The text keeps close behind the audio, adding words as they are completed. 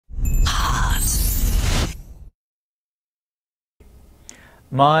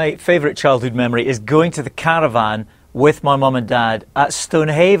My favourite childhood memory is going to the caravan with my mum and dad at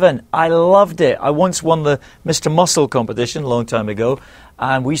Stonehaven. I loved it. I once won the Mr. Muscle competition a long time ago,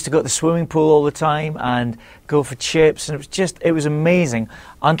 and we used to go to the swimming pool all the time and go for chips, and it was amazing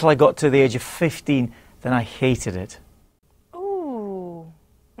until I got to the age of 15. Then I hated it. Ooh,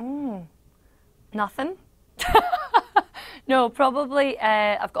 nothing. No, probably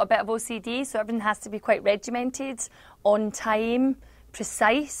I've got a bit of OCD, so everything has to be quite regimented, on time,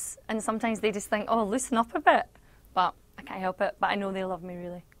 precise, and sometimes they just think, oh, loosen up a bit. But I can't help it, but I know they love me,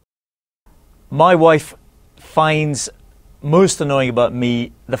 really. My wife finds most annoying about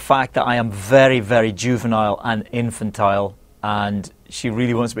me the fact that I am very, very juvenile and infantile, and she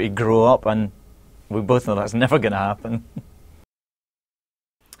really wants me to grow up, and we both know that's never going to happen.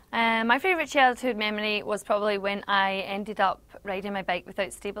 My favourite childhood memory was probably when I ended up riding my bike without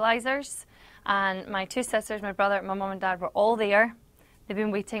stabilisers, and my two sisters, my brother, my mum and dad were all there. They've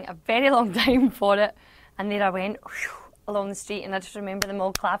been waiting a very long time for it, and there I went along the street, and I just remember them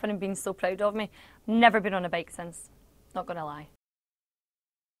all clapping and being so proud of me. Never been on a bike since, not going to lie.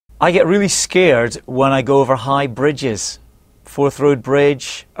 I get really scared when I go over high bridges. Forth Road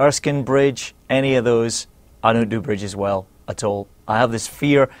Bridge, Erskine Bridge, any of those. I don't do bridges well at all. I have this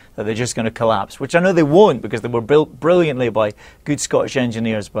fear that they're just going to collapse, which I know they won't because they were built brilliantly by good Scottish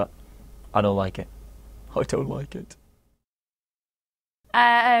engineers, but I don't like it. I don't like it.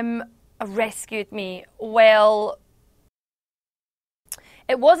 Rescued me. Well,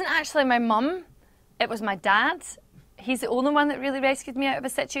 it wasn't actually my mum, it was my dad. He's the only one that really rescued me out of a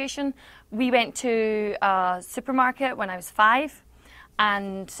situation. We went to a supermarket when I was 5,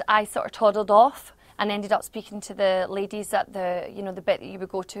 and I sort of toddled off and ended up speaking to the ladies at the bit that you would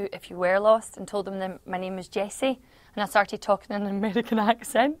go to if you were lost, and told them that my name was Jessie, and I started talking in an American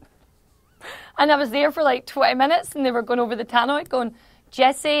accent. And I was there for like 20 minutes, and they were going over the tannoy going,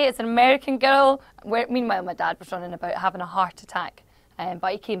 Jessie, it's an American girl. Meanwhile, my dad was running about having a heart attack,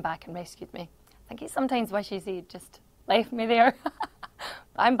 but he came back and rescued me. I think he sometimes wishes he'd just left me there. But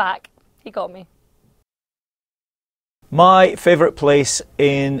I'm back. He got me. My favourite place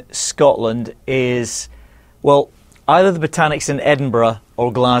in Scotland is, well, either the Botanics in Edinburgh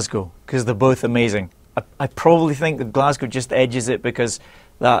or Glasgow, because they're both amazing. I probably think that Glasgow just edges it because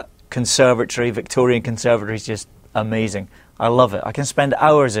that conservatory, Victorian conservatory, is just amazing. I love it. I can spend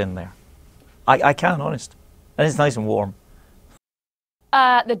hours in there. I can, honest. And it's nice and warm.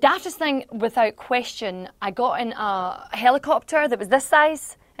 The daftest thing, without question, I got in a helicopter that was this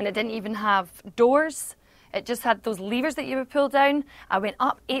size, and it didn't even have doors. It just had those levers that you would pull down. I went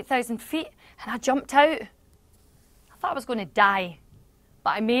up 8,000 feet, and I jumped out. I thought I was going to die,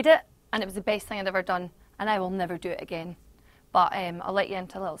 but I made it, and it was the best thing I'd ever done, and I will never do it again. But I'll let you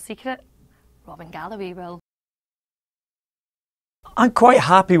into a little secret. Robin Galloway will. I'm quite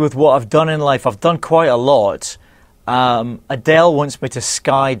happy with what I've done in life. I've done quite a lot. Adele wants me to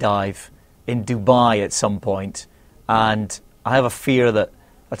skydive in Dubai at some point, and I have a fear that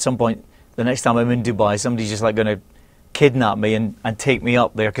at some point, the next time I'm in Dubai, somebody's just like going to kidnap me and take me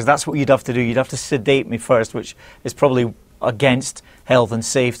up there, because that's what you'd have to do. You'd have to sedate me first, which is probably against health and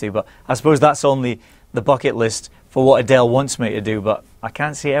safety, but I suppose that's on the bucket list for what Adele wants me to do, but I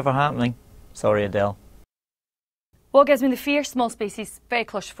can't see it ever happening. Sorry, Adele. What gives me the fear? Small spaces, very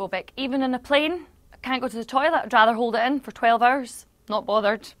claustrophobic. Even in a plane, I can't go to the toilet. I'd rather hold it in for 12 hours. Not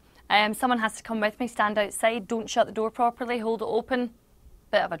bothered. Someone has to come with me, stand outside, don't shut the door properly, hold it open.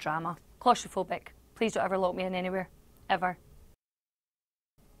 Bit of a drama. Claustrophobic. Please don't ever lock me in anywhere. Ever.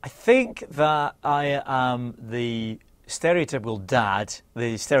 I think that I am the stereotypical dad,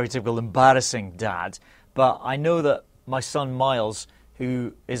 the stereotypical embarrassing dad, but I know that my son Miles,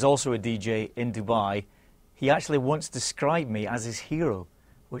 who is also a DJ in Dubai, he actually once described me as his hero,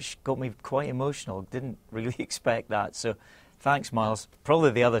 which got me quite emotional. Didn't really expect that, so thanks, Miles.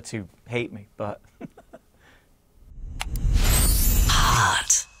 Probably the other two hate me, but...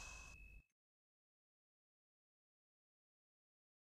 Hot.